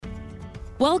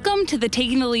Welcome to the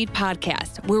Taking the Lead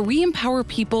podcast, where we empower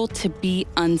people to be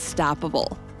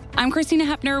unstoppable. I'm Christina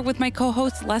Hepner with my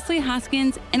co-host Leslie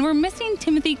Hoskins, and we're missing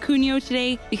Timothy Cuneo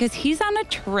today because he's on a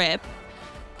trip.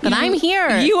 But I'm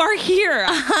here. You are here.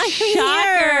 I'm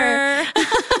Shocker.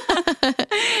 here.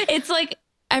 It's like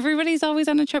everybody's always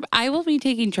on a trip. I will be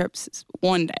taking trips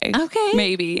one day. Okay.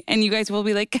 Maybe. And you guys will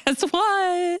be like, guess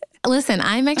what? Listen,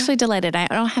 I'm actually delighted. I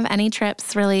don't have any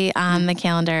trips really on the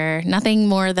calendar, nothing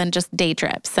more than just day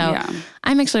trips. So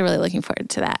I'm actually really looking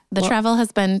forward to that. The travel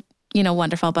has been,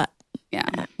 wonderful, but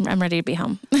I'm ready to be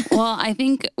home. Well, I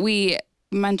think we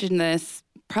mentioned this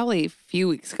probably a few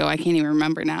weeks ago. I can't even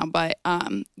remember now, but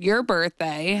your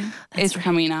birthday is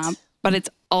coming up, but it's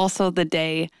also the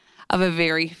day of a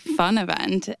very fun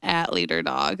event at Leader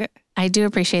Dog. I do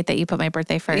appreciate that you put my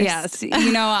birthday first. Yes.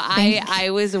 I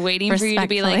was waiting for you to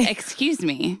be like, excuse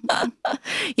me.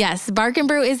 Yes. Bark and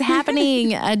Brew is happening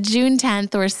June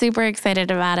 10th. We're super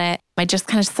excited about it. I just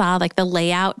kind of saw like the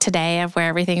layout today of where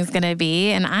everything's going to be.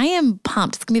 And I am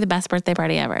pumped. It's going to be the best birthday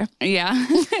party ever. Yeah.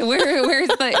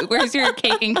 Where's your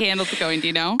cake and candles going? Do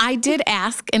you know? I did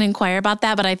ask and inquire about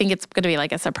that, but I think it's going to be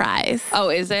like a surprise. Oh,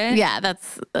 is it? Yeah,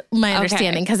 that's my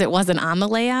understanding because it wasn't on the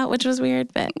layout, which was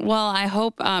weird. But well, I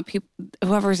hope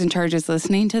whoever's in charge is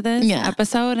listening to this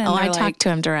episode. And I talked to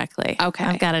him directly. Okay.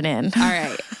 I've got it in. All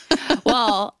right.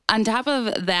 Well, on top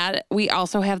of that, we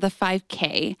also have the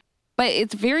 5K. But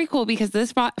it's very cool because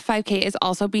this 5K is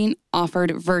also being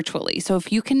offered virtually. So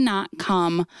if you cannot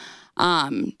come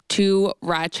to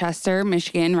Rochester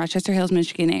Hills,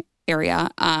 Michigan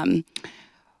area,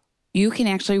 you can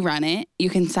actually run it. You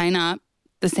can sign up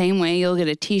the same way. You'll get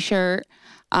a T-shirt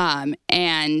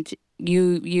and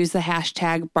you use the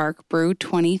hashtag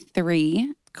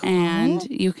BarkBrew23 and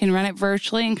you can run it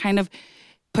virtually and kind of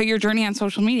put your journey on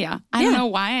social media. I don't know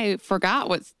why I forgot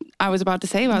what I was about to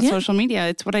say about social media.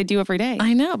 It's what I do every day.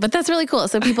 I know, but that's really cool.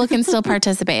 So people can still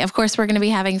participate. Of course, we're going to be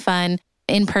having fun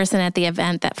in person at the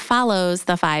event that follows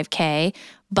the 5K,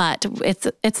 but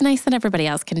it's nice that everybody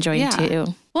else can join too.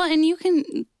 Well, and you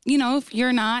can, if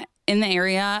you're not in the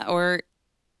area or,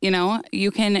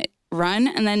 you can run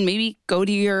and then maybe go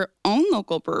to your own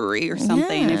local brewery or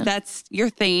something if that's your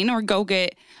thing, or go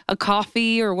get a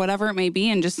coffee or whatever it may be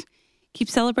and just keep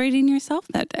celebrating yourself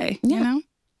that day,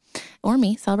 Or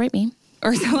me. Celebrate me.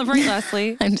 Or celebrate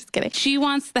Leslie. I'm just kidding. She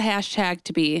wants the hashtag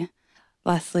to be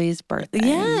Leslie's birthday.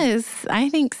 Yes, I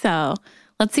think so.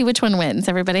 Let's see which one wins,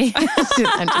 everybody.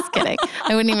 I'm just kidding.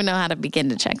 I wouldn't even know how to begin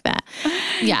to check that.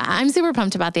 Yeah, I'm super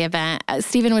pumped about the event.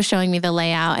 Stephen was showing me the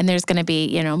layout, and there's going to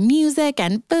be, music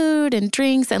and food and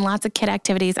drinks and lots of kid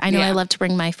activities. I know I love to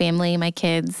bring my family, my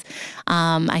kids.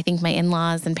 I think my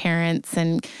in-laws and parents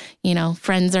and,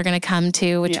 friends are going to come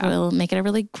too, which will make it a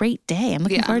really great day. I'm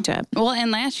looking forward to it. Well,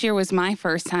 and last year was my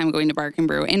first time going to Bark and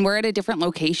Brew, and we're at a different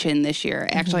location this year.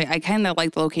 Actually, I kind of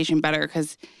like the location better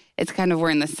because it's kind of, we're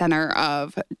in the center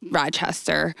of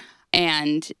Rochester,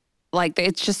 and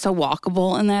it's just so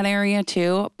walkable in that area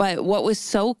too. But what was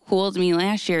so cool to me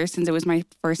last year, since it was my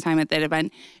first time at that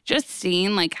event, just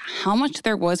seeing how much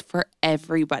there was for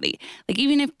everybody.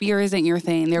 Even if beer isn't your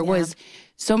thing, there was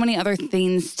so many other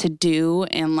things to do,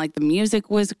 and the music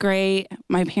was great.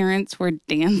 My parents were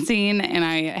dancing, and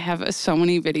I have so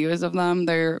many videos of them.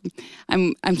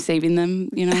 I'm saving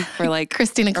them, for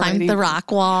Christina climbed the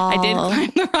rock wall. I did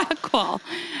climb the rock wall.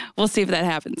 We'll see if that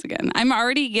happens again. I'm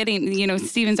already getting,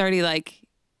 Steven's already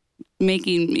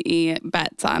making me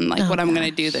bets on what I'm going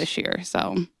to do this year.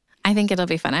 So I think it'll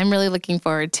be fun. I'm really looking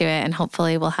forward to it, and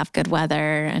hopefully we'll have good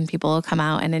weather and people will come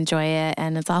out and enjoy it,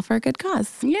 and it's all for a good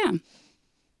cause. Yeah.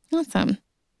 Awesome.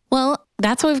 Well,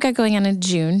 that's what we've got going on in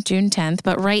June 10th.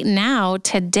 But right now,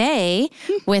 today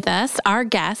with us, our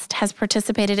guest has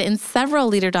participated in several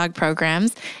Leader Dog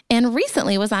programs and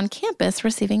recently was on campus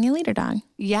receiving a Leader Dog.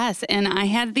 Yes, and I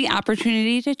had the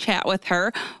opportunity to chat with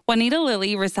her. Juanita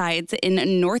Lilly resides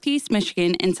in Northeast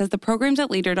Michigan and says the programs at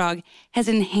Leader Dog has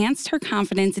enhanced her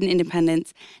confidence and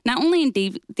independence, not only in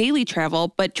daily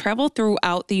travel, but travel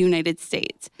throughout the United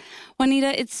States.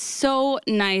 Juanita, it's so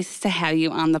nice to have you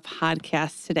on the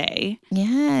podcast today.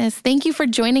 Yes, thank you for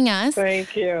joining us.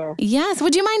 Thank you. Yes,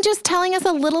 would you mind just telling us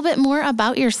a little bit more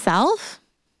about yourself?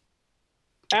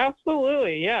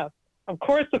 Absolutely, yes. Of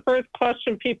course, the first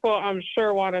question people, I'm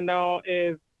sure, want to know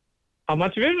is, how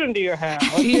much vision do you have?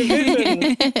 What's your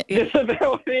vision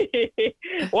disability?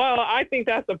 Well, I think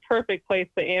that's a perfect place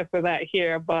to answer that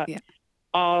here. But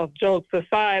all jokes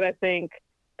aside, I think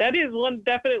that is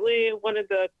definitely one of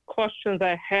the questions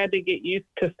I had to get used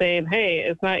to saying, hey,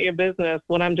 it's not your business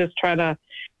when I'm just trying to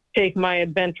take my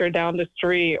adventure down the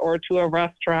street or to a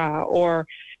restaurant or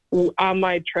on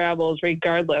my travels,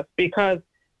 regardless. Because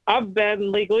I've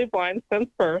been legally blind since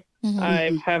birth.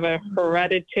 I have a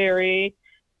hereditary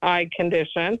eye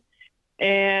condition.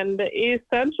 And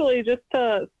essentially, just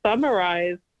to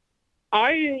summarize,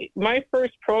 my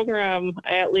first program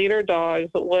at Leader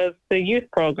Dogs was the youth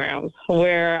programs,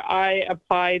 where I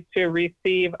applied to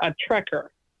receive a Trekker.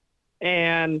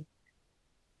 And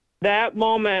that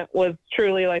moment was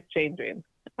truly life-changing.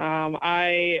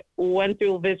 I went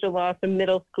through vision loss in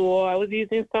middle school. I was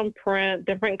using some print,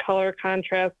 different color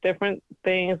contrast, different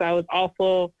things. I was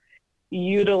also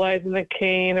utilizing the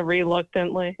cane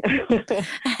reluctantly. But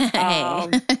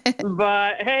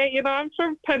hey, I'm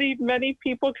sure many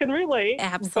people can relate.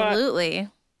 Absolutely.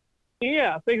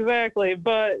 Yes, exactly.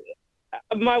 But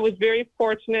I was very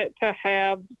fortunate to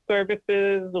have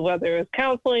services, whether it's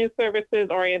counseling services,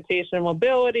 orientation and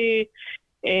mobility,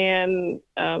 and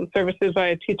services by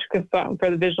a teacher consultant for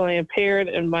the visually impaired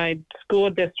in my school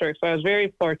district. So I was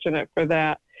very fortunate for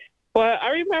that. But I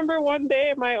remember one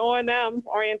day my O&M,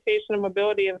 orientation and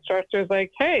mobility instructor, was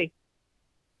like, hey,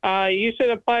 you should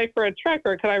apply for a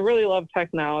Trekker, because I really love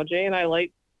technology and I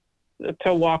like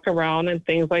to walk around and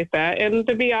things like that. And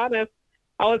to be honest,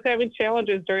 I was having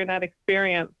challenges during that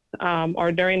experience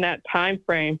or during that time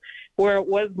frame where it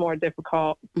was more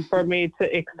difficult for me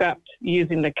to accept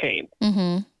using the cane.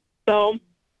 So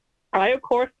I, of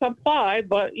course, applied,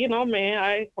 but,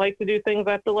 I like to do things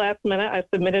at the last minute. I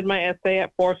submitted my essay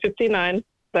at 4:59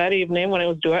 that evening when it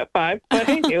was due at 5, but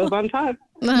hey, it was on time.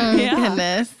 Oh,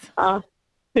 goodness.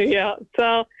 Yeah,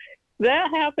 so that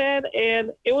happened,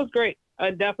 and it was great.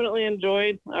 I definitely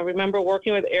enjoyed. I remember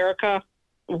working with Erica,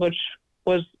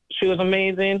 she was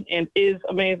amazing and is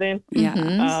amazing.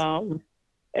 Yeah.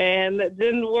 And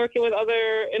then working with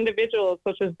other individuals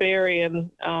such as Barry and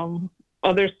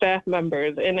other staff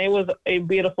members, and it was a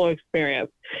beautiful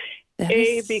experience.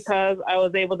 Because I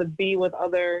was able to be with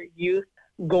other youth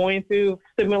going through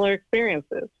similar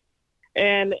experiences.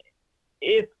 And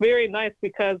it's very nice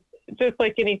because just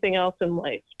like anything else in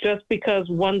life, just because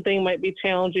one thing might be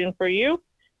challenging for you,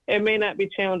 it may not be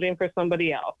challenging for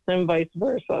somebody else, and vice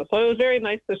versa. So it was very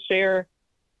nice to share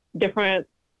different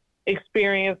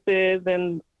experiences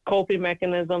and coping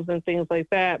mechanisms and things like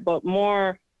that. But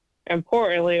more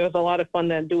importantly, it was a lot of fun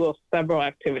to do several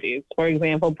activities. For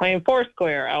example, playing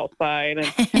Foursquare outside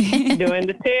and doing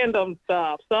the tandem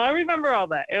stuff. So I remember all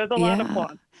that. It was a lot of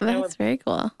fun. That's very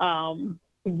cool.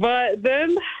 But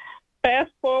then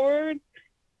fast forward,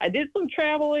 I did some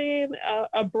traveling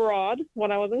abroad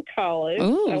when I was in college.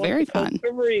 Ooh, I went very to fun.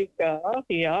 Costa Rica.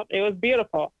 Yeah, it was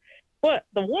beautiful. But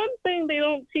the one thing they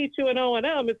don't teach you in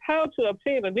O&M is how to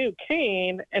obtain a new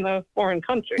cane in a foreign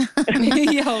country.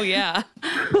 Oh, yeah.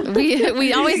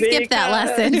 We always skip that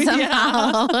lesson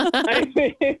somehow.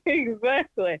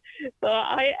 Exactly. So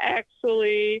I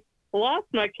actually lost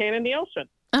my cane in the ocean.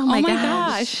 Oh my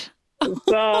gosh.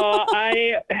 So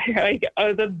I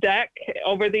was a deck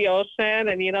over the ocean,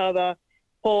 and the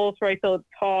poles, right, those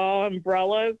tall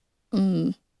umbrellas.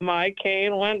 My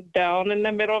cane went down in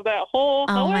the middle of that hole.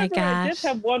 Oh, However, my gosh. I did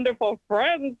have wonderful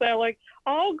friends that like,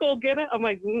 I'll go get it. I'm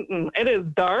like, it is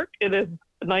dark. It is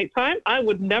nighttime. I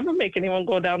would never make anyone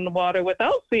go down the water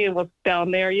without seeing what's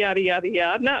down there, yada, yada,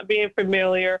 yada, not being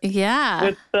familiar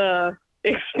with the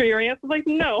experience. I'm like,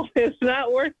 no, it's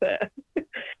not worth it.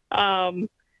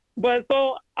 But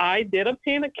so I did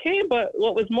obtain a cane, but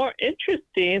what was more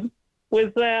interesting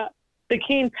was that the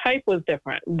cane type was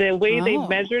different. The way they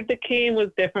measured the cane was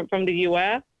different from the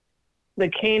U.S. The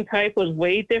cane type was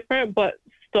way different, but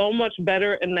so much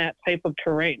better in that type of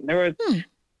terrain. There was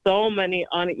so many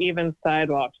uneven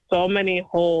sidewalks, so many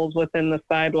holes within the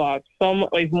sidewalks, so much,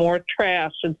 like more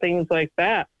trash and things like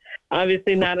that.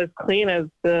 Obviously not as clean as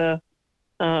the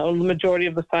majority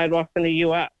of the sidewalks in the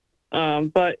U.S.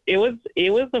 But it was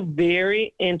a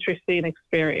very interesting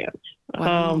experience.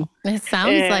 Wow. It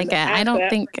sounds like it. I don't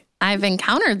think I've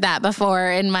encountered that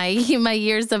before in my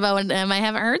years of O&M. I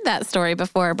haven't heard that story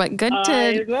before, but good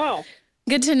to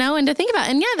know and to think about.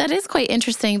 And yeah, that is quite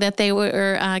interesting that they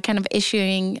were kind of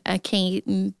issuing a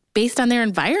cane based on their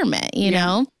environment, you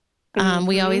know?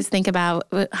 We always think about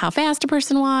how fast a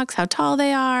person walks, how tall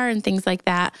they are, and things like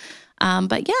that.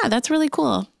 But yeah, that's really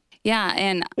cool. Yeah.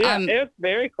 And it's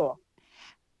very cool.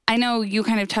 I know you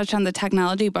kind of touched on the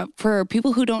technology, but for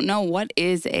people who don't know, what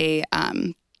is a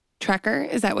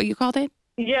Trekker? Is that what you called it?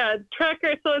 Yeah,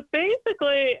 Trekker. So it's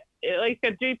basically like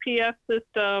a GPS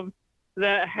system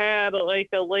that had like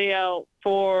a layout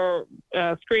for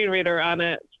a screen reader on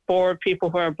it for people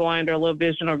who are blind or low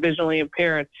vision or visually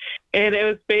impaired. And it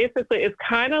was basically, it's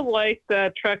kind of like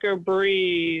the Trekker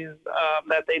Breeze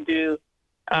that they do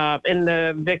in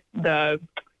the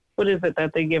what is it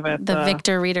that they give us? The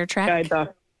Victor Reader Trek? Guide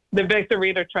dog. The Victor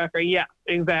Reader Tracker. Yeah,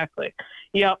 exactly.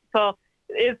 Yep. So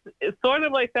it's sort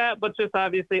of like that, but just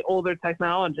obviously older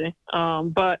technology.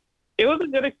 But it was a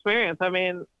good experience. I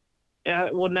mean,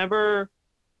 we'll never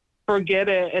forget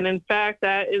it. And in fact,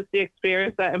 that is the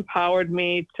experience that empowered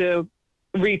me to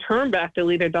return back to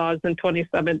Leader Dogs in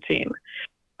 2017.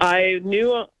 I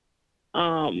knew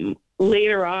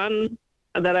later on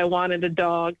that I wanted a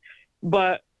dog,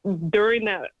 but during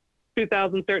that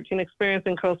 2013 experience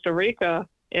in Costa Rica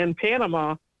and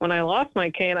Panama, when I lost my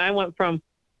cane, I went from,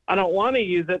 I don't want to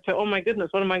use it to, oh my goodness,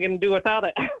 what am I going to do without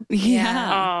it?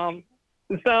 Yeah.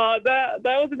 So that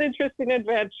was an interesting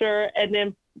adventure. And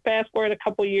then fast forward a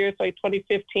couple years, like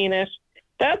 2015-ish,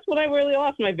 that's when I really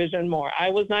lost my vision more. I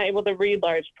was not able to read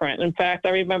large print. In fact, I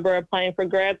remember applying for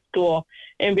grad school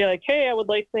and be like, hey, I would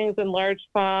like things in large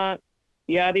font,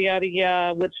 yada, yada,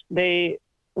 yada, which they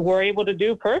were able to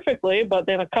do perfectly. But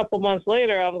then a couple months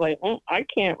later, I was like, I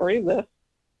can't read this.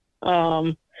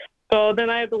 So then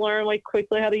I had to learn like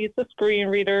quickly how to use the screen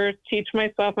reader, teach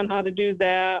myself on how to do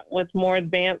that with more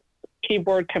advanced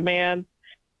keyboard commands.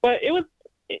 But it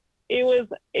was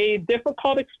a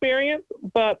difficult experience,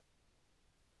 but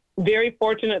very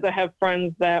fortunate to have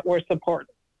friends that were supportive.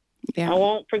 Yeah. I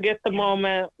won't forget the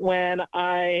moment when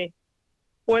I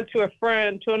went to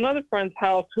another friend's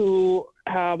house who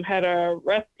had a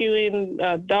rescuing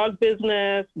dog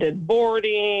business, did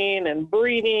boarding and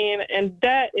breeding. And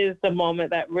that is the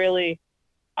moment that really,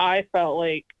 I felt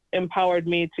like, empowered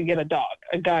me to get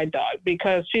a guide dog,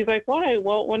 because she's like, why?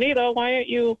 Well, Juanita, why aren't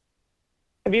you,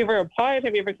 have you ever applied?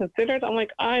 Have you ever considered? I'm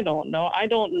like, I don't know. I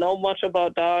don't know much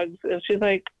about dogs. And she's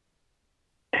like,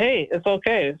 hey, it's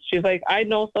okay. She's like, I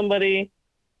know somebody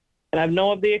and I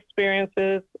know of the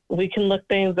experiences. We can look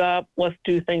things up. Let's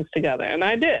do things together. And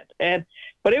I did.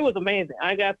 But it was amazing.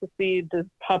 I got to see the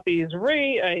puppies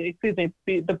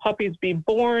the puppies be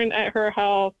born at her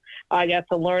house. I got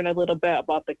to learn a little bit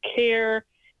about the care.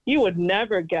 You would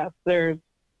never guess there's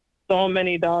so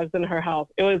many dogs in her house.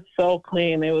 It was so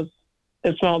clean.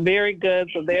 It smelled very good.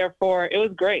 So therefore, it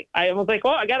was great. I was like,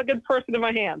 I got a good person in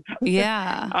my hands.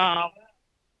 Yeah.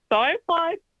 So I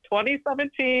applied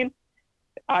 2017.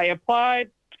 I applied,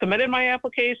 submitted my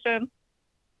application.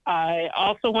 I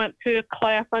also went to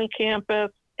class on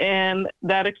campus, and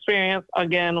that experience,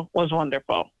 again, was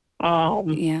wonderful.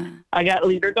 I got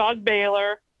Leader Dog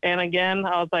Baylor, and again,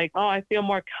 I was like, I feel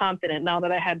more confident now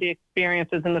that I had the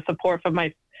experiences and the support from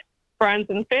my friends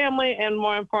and family, and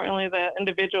more importantly, the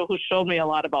individual who showed me a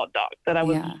lot about dogs that I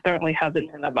was certainly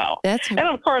hesitant about. And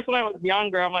of course, when I was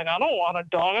younger, I'm like, I don't want a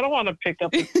dog. I don't want to pick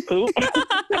up his poop.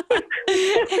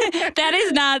 That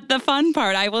is not the fun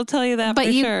part. I will tell you that.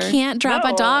 But you can't drop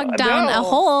a dog down a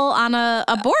hole on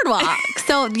a boardwalk.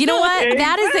 So you know what? Exactly.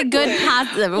 That is a good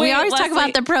positive. We always talk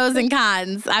about the pros and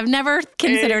cons. I've never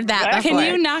considered that before.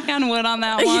 Can you knock on wood on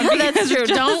that one? Yeah, that's true.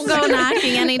 Don't go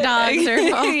knocking any dogs or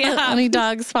any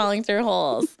dogs falling through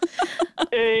holes.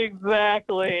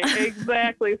 Exactly.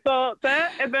 So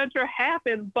that adventure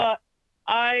happened, but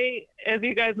as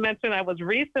you guys mentioned, I was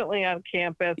recently on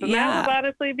campus, and that was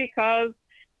honestly because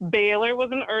Baylor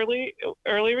was an early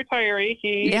retiree.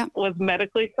 He was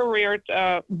medically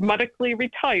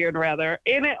retired, rather,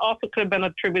 and it also could have been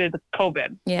attributed to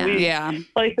COVID.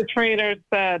 Like the trainer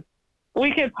said,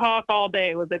 we could talk all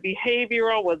day. Was it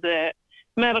behavioral? Was it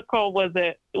medical? Was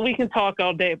it? We can talk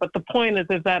all day, but the point is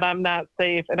that I'm not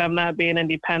safe and I'm not being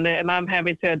independent, and I'm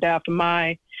having to adapt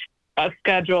my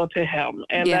schedule to him,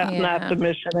 and that's not the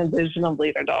mission and vision of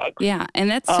Leader Dogs. Yeah,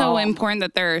 and that's so important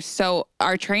that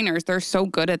our trainers, they're so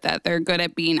good at that. They're good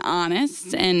at being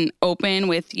honest and open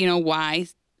with, why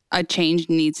a change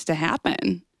needs to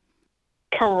happen.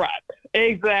 Correct.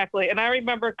 Exactly. And I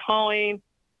remember calling,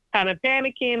 kind of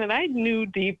panicking, and I knew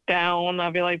deep down,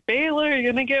 I'd be like, Baylor,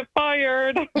 you're going to get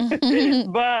fired.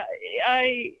 But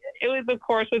it was, of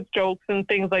course, with jokes and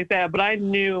things like that, but I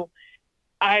knew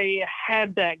I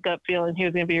had that gut feeling he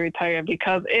was going to be retired,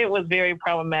 because it was very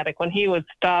problematic when he would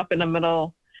stop in the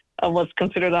middle of what's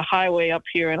considered a highway up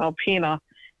here in Alpena,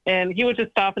 and he would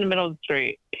just stop in the middle of the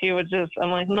street.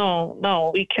 I'm like,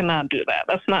 no, we cannot do that.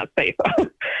 That's not safe.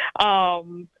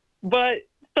 But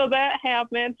so that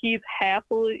happened. He's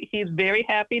very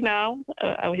happy now.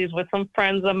 He's with some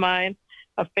friends of mine,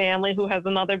 a family who has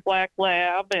another black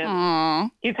lab,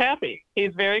 and he's happy.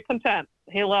 He's very content.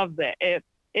 He loves it.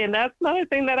 And that's another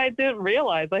thing that I didn't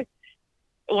realize. Like,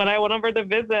 when I went over to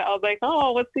visit, I was like,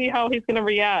 let's see how he's going to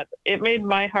react. It made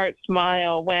my heart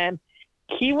smile when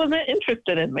he wasn't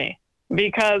interested in me,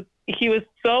 because he was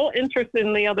so interested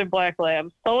in the other black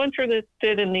labs, so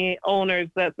interested in the owners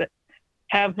that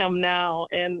have him now.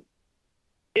 And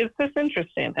it's just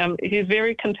interesting. He's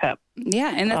very content.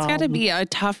 Yeah, and that's got to be a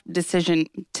tough decision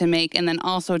to make. And then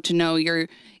also to know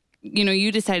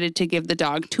you decided to give the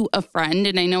dog to a friend.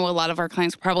 And I know a lot of our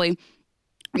clients probably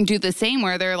do the same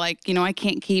where they're like, I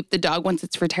can't keep the dog once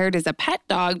it's retired as a pet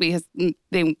dog because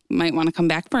they might want to come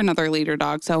back for another leader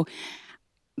dog. So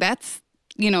that's,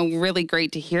 really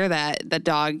great to hear that the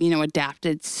dog,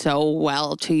 adapted so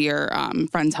well to your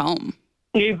friend's home.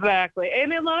 Exactly.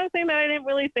 And another thing that I didn't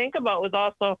really think about was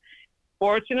also,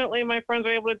 fortunately, my friends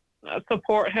were able to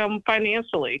support him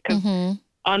financially because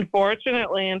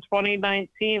unfortunately in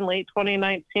 2019, late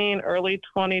 2019, early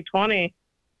 2020,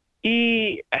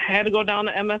 he had to go down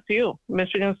to MSU,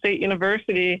 Michigan State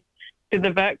University, to the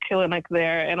vet clinic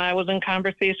there. And I was in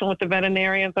conversation with the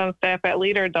veterinarians on staff at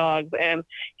Leader Dogs, and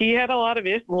he had a lot of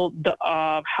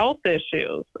health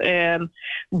issues.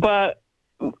 But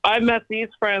I met these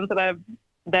friends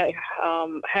that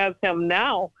has him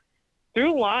now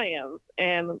through Lions,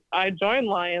 and I joined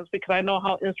Lions because I know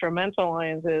how instrumental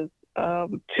Lions is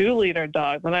to Leader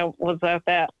Dogs. And I was at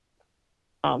that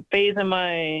phase in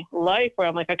my life where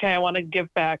I'm like, okay, I want to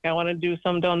give back. I want to do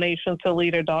some donations to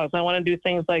Leader Dogs. I want to do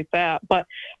things like that. But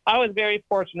I was very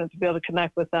fortunate to be able to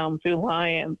connect with them through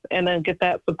Lions and then get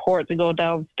that support to go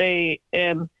downstate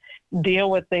and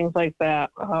deal with things like that.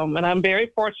 And I'm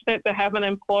very fortunate to have an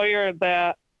employer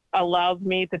that allows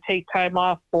me to take time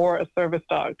off for a service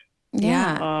dog.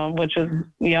 Yeah. Which is,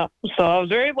 So I was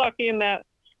very lucky in that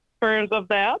terms of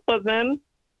that. But then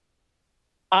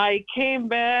I came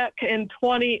back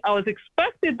I was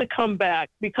expected to come back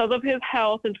because of his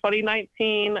health in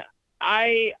 2019.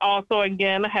 I also,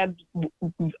 again, had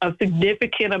a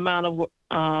significant amount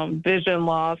of vision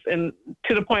loss, and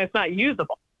to the point it's not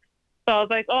usable. So I was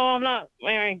like, I'm not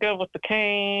very good with the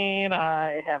cane.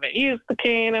 I haven't used the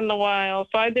cane in a while.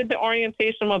 So I did the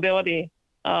orientation mobility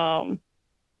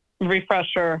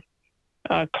refresher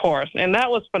course, and that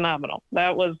was phenomenal.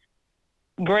 That was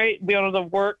great, being able to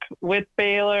work with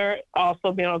Baylor,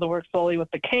 also being able to work solely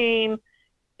with the cane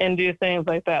and do things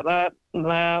like that.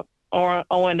 That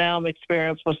O&M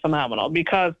experience was phenomenal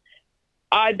because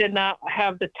I did not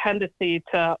have the tendency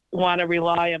to want to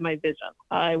rely on my vision.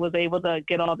 I was able to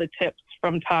get all the tips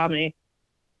from Tommy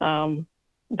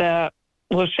that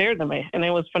was shared to me, and it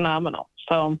was phenomenal.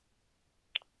 So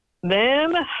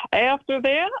then after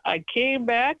that, I came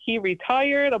back. He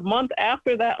retired a month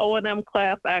after that O&M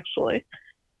class, actually.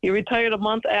 He retired a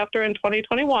month after in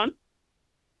 2021.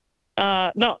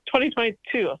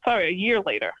 2022. Sorry, a year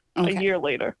later. Okay. A year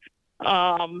later.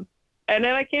 And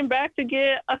then I came back to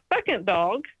get a second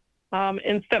dog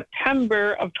in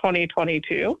September of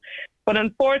 2022. But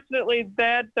unfortunately,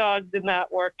 that dog did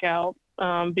not work out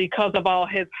because of all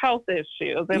his health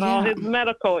issues and all his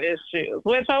medical issues,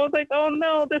 which I was like, oh,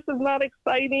 no, this is not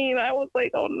exciting. I was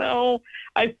like, oh, no.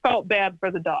 I felt bad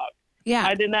for the dog. Yeah.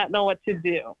 I did not know what to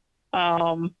do.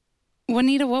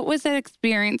 Juanita, what was that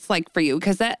experience like for you?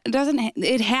 Because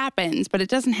it happens, but it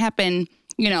doesn't happen,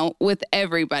 with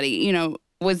everybody.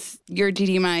 Was your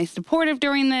DDMI supportive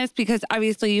during this? Because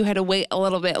obviously you had to wait a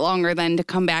little bit longer then to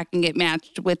come back and get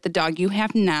matched with the dog you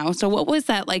have now. So what was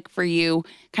that like for you,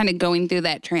 kind of going through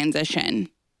that transition?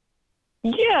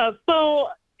 Yeah, so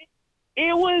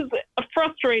it was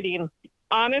frustrating,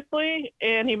 honestly,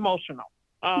 and emotional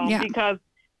because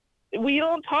we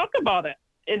don't talk about it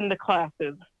in the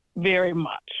classes very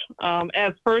much.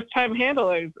 As first-time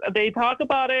handlers, they talk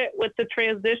about it with the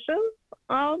transitions,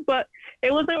 but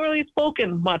it wasn't really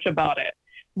spoken much about it.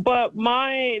 But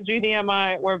my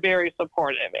GDMI were very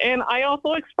supportive. And I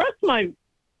also expressed my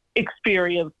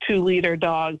experience to Leader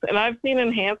Dogs. And I've seen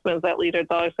enhancements that Leader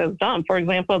Dogs has done. For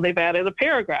example, they've added a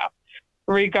paragraph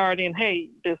regarding, hey,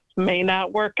 this may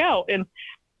not work out. And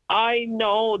I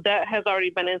know that has already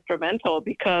been instrumental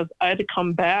because I had to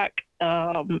come back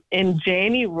in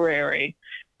January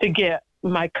to get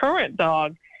my current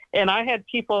dog. And I had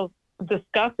people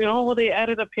discussing, they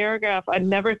added a paragraph. I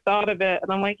never thought of it.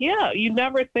 And I'm like, yeah, you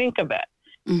never think of it.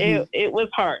 Mm-hmm. It was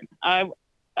hard.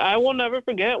 I will never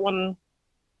forget when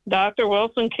Dr.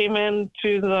 Wilson came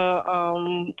into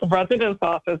the residence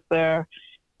office there,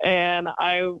 and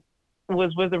I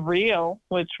was with Rio,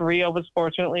 which Rio was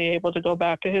fortunately able to go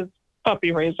back to his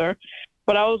puppy raiser.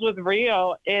 But I was with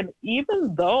Rio, and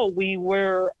even though we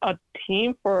were a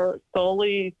team for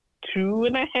solely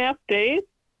 2.5 days,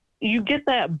 you get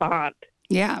that bond.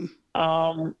 Yeah.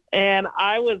 And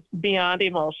I was beyond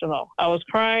emotional. I was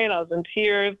crying. I was in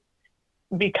tears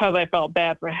because I felt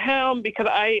bad for him, because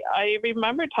I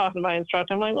remember talking to my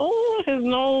instructor. I'm like, oh, his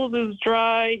nose is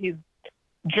dry. He's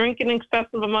drinking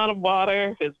excessive amount of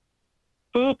water. His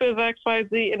poop is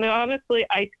XYZ. And honestly,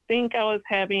 I think I was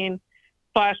having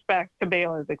flashbacks to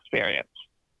Baylor's experience.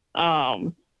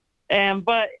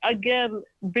 But again,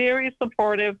 very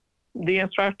supportive. The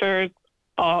instructors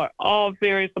are all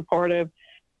very supportive.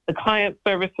 The client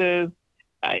services,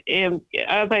 and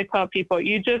as I tell people,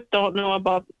 you just don't know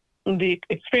about the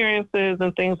experiences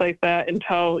and things like that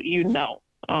until you know.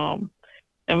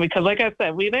 And because, like I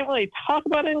said, we didn't really talk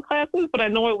about it in classes, but I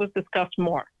know it was discussed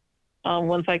more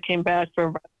once I came back for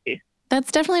residency.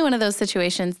 That's definitely one of those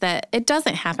situations that it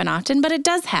doesn't happen often, but it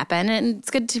does happen. And it's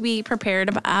good to be prepared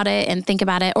about it and think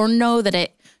about it or know that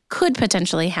it could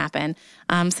potentially happen.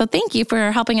 So thank you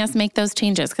for helping us make those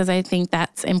changes, because I think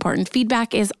that's important.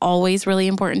 Feedback is always really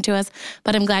important to us,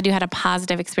 but I'm glad you had a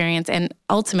positive experience and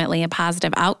ultimately a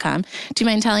positive outcome. Do you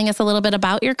mind telling us a little bit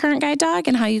about your current guide dog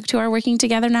and how you two are working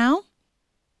together now?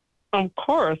 Of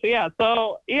course. Yeah.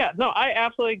 So, I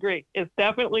absolutely agree. It's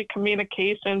definitely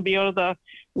communication, be able to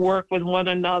work with one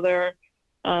another.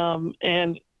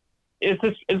 And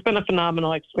it's been a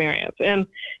phenomenal experience. And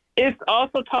it's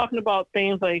also talking about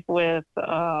things like with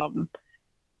how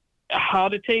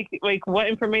to take, like what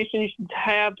information you should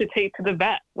have to take to the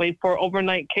vet, like for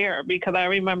overnight care. Because I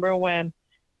remember when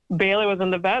Baylor was in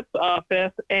the vet's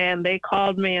office and they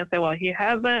called me and said, well, he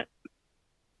hasn't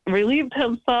relieved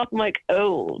himself. I'm like,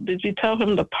 oh, did you tell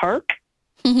him to park?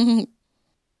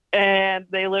 And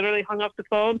they literally hung up the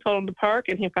phone, told him to park,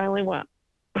 and he finally went.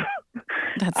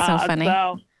 That's so funny.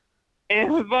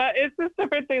 But it's just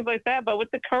different things like that. But with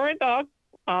the current dog,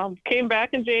 came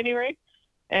back in January,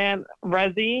 and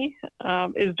Resi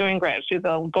is doing great. She's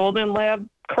a Golden Lab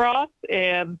cross,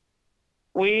 and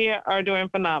we are doing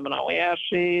phenomenal. We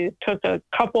actually took a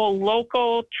couple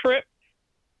local trips,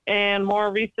 and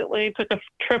more recently took a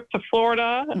trip to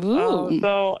Florida.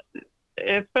 So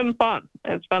it's been fun.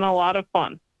 It's been a lot of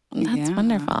fun. That's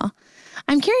wonderful.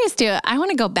 I'm curious too. I want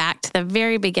to go back to the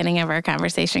very beginning of our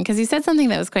conversation, because you said something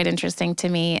that was quite interesting to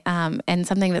me, and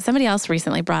something that somebody else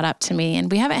recently brought up to me,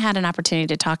 and we haven't had an opportunity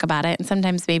to talk about it. And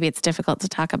sometimes maybe it's difficult to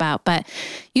talk about, but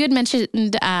you had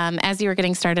mentioned as you were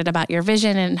getting started about your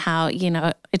vision and how,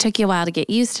 it took you a while to get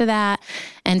used to that,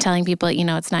 and telling people,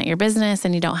 it's not your business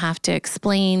and you don't have to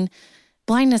explain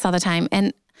blindness all the time.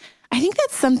 And I think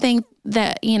that's something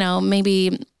that,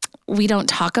 maybe we don't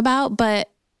talk about, but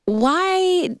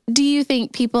why do you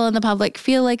think people in the public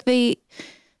feel like that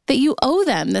you owe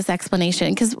them this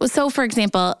explanation? So for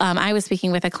example, I was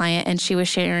speaking with a client and she was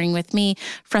sharing with me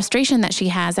frustration that she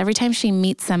has every time she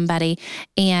meets somebody,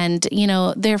 and,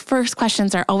 their first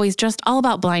questions are always just all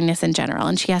about blindness in general.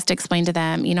 And she has to explain to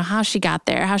them, how she got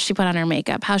there, how she put on her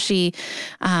makeup, how she,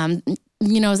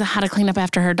 how to clean up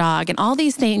after her dog, and all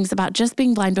these things about just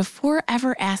being blind before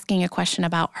ever asking a question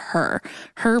about her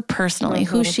personally,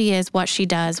 who she is, what she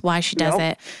does, why she does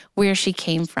it, where she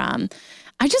came from.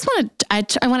 I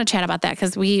want to chat about that,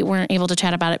 because we weren't able to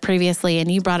chat about it previously,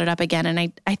 and you brought it up again.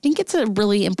 And I think it's a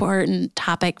really important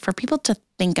topic for people to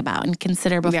think about and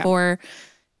consider before,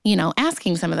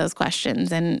 asking some of those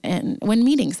questions and when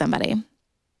meeting somebody.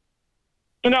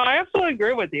 I absolutely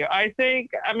agree with you. I think,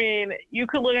 you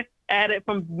could look at it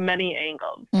from many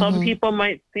angles. Some people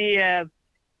might see it as,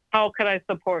 how could I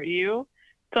support you?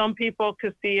 Some people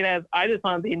could see it as, I just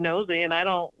want to be nosy and I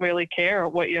don't really care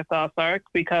what your thoughts are,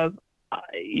 because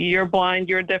you're blind,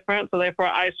 you're different, so therefore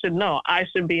I should know. I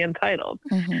should be entitled.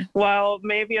 While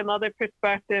maybe another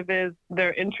perspective is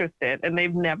they're interested and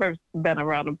they've never been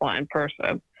around a blind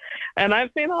person. And I've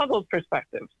seen all those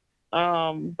perspectives.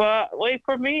 But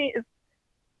for me, it's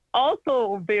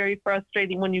also very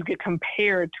frustrating when you get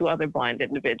compared to other blind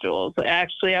individuals.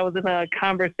 Actually, I was in a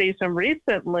conversation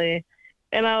recently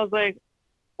and I was like,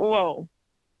 whoa,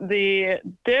 the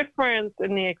difference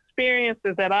in the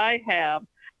experiences that I have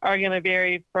are going to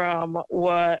vary from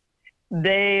what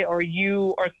they or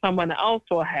you or someone else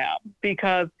will have,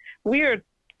 because we are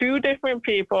two different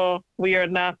people. We are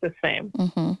not the same.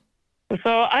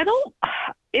 So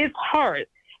it's hard.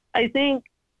 I think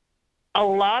a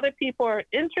lot of people are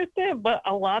interested, but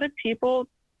a lot of people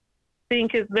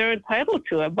think they're entitled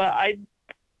to it. But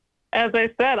as I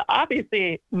said,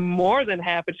 obviously more than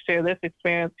happy to share this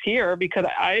experience here, because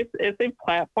it's a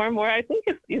platform where I think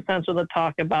it's essential to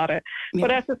talk about it.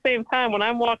 But at the same time, when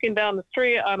I'm walking down the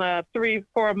street on a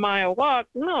 3-4 mile walk,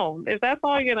 no, if that's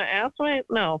all you're going to ask me,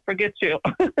 no, forget you.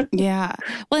 Yeah.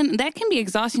 Well, and that can be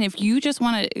exhausting if you just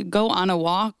want to go on a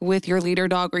walk with your leader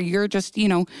dog, or you're just,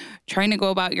 trying to go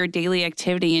about your daily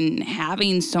activity and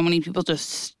having so many people just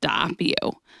stop you.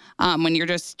 When you're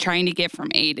just trying to get from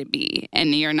A to B,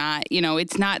 and you're not,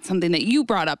 it's not something that you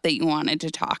brought up that you wanted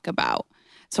to talk about.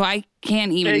 So I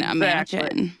can't even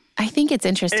imagine. I think it's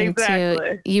interesting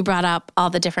too. You brought up all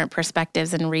the different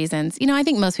perspectives and reasons. I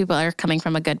think most people are coming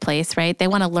from a good place, right? They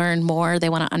want to learn more. They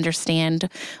want to understand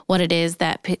what it is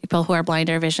that people who are blind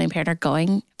or visually impaired are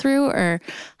going through or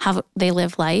how they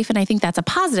live life. And I think that's a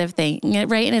positive thing,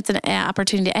 right? And it's an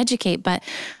opportunity to educate. But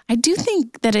I do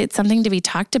think that it's something to be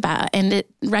talked about and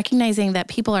recognizing that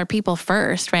people are people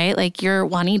first, right? Like you're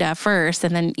Juanita first,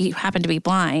 and then you happen to be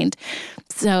blind.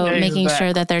 So making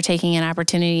sure that they're taking an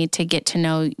opportunity to get to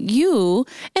know you.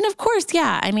 And of course,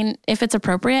 if it's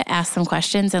appropriate, ask some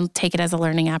questions and take it as a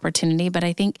learning opportunity. But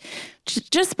I think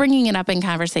just bringing it up in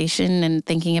conversation and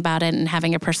thinking about it and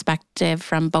having a perspective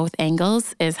from both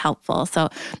angles is helpful. So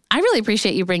I really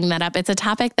appreciate you bringing that up. It's a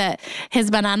topic that has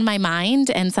been on my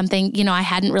mind and something, I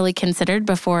hadn't really considered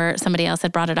before somebody else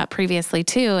had brought it up previously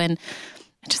too. And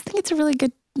I just think it's a really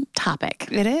good topic.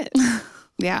 It is.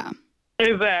 Yeah.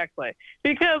 Exactly.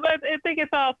 Because I think it's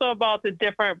also about the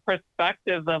different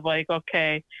perspectives of like,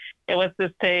 okay, let's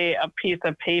just say a piece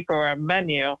of paper or a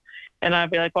menu. And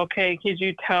I'd be like, okay, could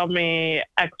you tell me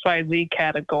XYZ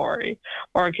category?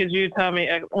 Or could you tell me,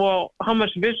 well, how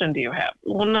much vision do you have?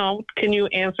 Well, no. Can you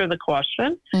answer the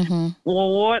question? Mm-hmm.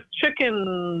 Well, what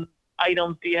chicken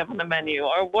items do you have on the menu?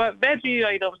 Or what veggie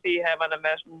items do you have on the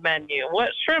menu? What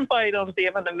shrimp items do you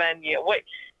have on the menu? Wait,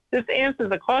 this answers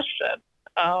the question.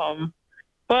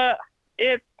 But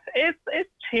it's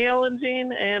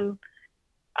challenging, and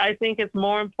I think it's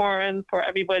more important for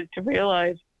everybody to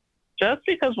realize just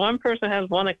because one person has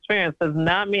one experience does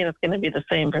not mean it's going to be the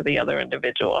same for the other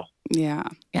individual. Yeah.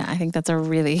 Yeah, I think that's a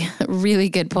really, really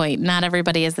good point. Not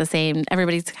everybody is the same.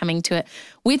 Everybody's coming to it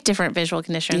with different visual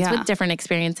conditions, with different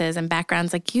experiences and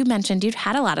backgrounds. Like you mentioned, you'd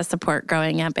had a lot of support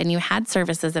growing up and you had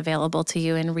services available to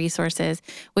you and resources,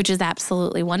 which is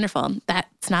absolutely wonderful.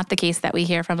 That's not the case that we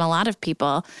hear from a lot of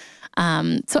people.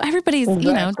 So everybody's,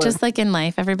 just like in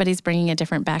life, everybody's bringing a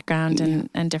different background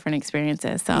and different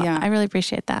experiences. So I really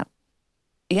appreciate that.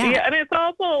 Yeah, and it's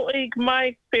also like my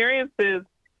experiences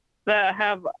that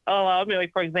have allowed me,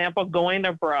 like, for example, going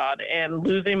abroad and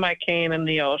losing my cane in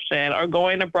the ocean or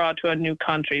going abroad to a new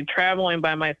country, traveling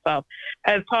by myself,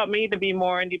 has taught me to be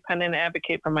more independent and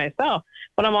advocate for myself.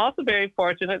 But I'm also very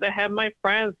fortunate to have my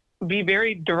friends be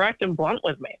very direct and blunt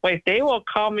with me. Like, they will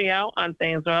call me out on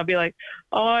things, or I'll be like,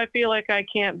 oh, I feel like I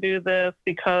can't do this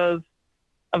because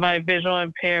of my visual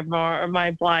impairment or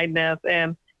my blindness.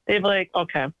 And they'd be like,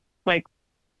 okay, like,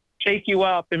 shake you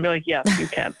up and be like, yes, you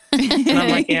can. And I'm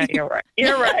like, yeah, you're right.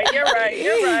 You're right.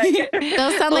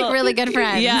 Those sound like really good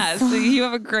friends. Yes. You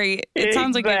have it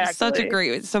sounds like you have such a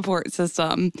great support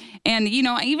system. And,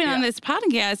 even on this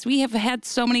podcast, we have had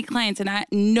so many clients and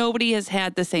nobody has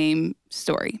had the same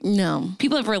story. No.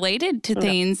 People have related to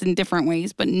things in different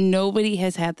ways, but nobody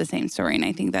has had the same story. And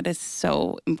I think that is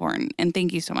so important. And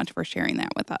thank you so much for sharing that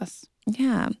with us.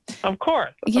 Yeah. Of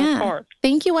course. Yeah. Of course.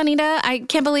 Thank you, Juanita. I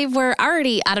can't believe we're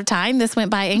already out of time. This went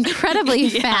by incredibly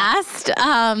fast.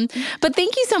 But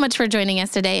thank you so much for joining us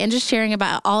today and just sharing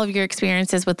about all of your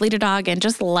experiences with Leader Dog and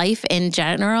just life in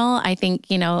general. I think,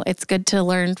 it's good to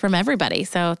learn from everybody.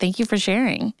 So thank you for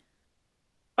sharing.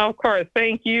 Of course.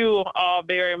 Thank you all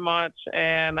very much.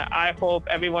 And I hope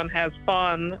everyone has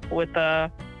fun with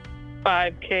the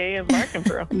 5K and barking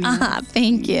through.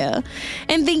 Thank you.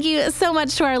 And thank you so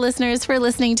much to our listeners for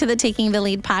listening to the Taking the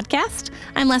Lead podcast.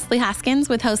 I'm Leslie Hoskins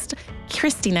with host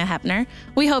Christina Hepner.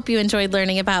 We hope you enjoyed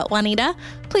learning about Juanita.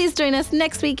 Please join us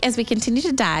next week as we continue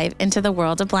to dive into the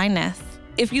world of blindness.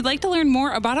 If you'd like to learn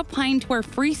more about applying to our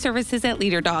free services at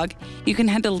Leader Dog, you can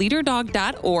head to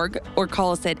leaderdog.org or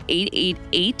call us at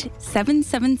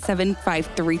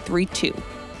 888-777-5332.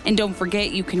 And don't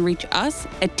forget, you can reach us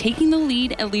at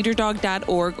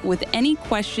takingthelead@leaderdog.org with any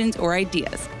questions or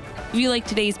ideas. If you like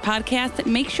today's podcast,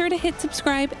 make sure to hit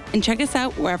subscribe and check us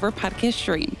out wherever podcasts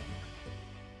stream.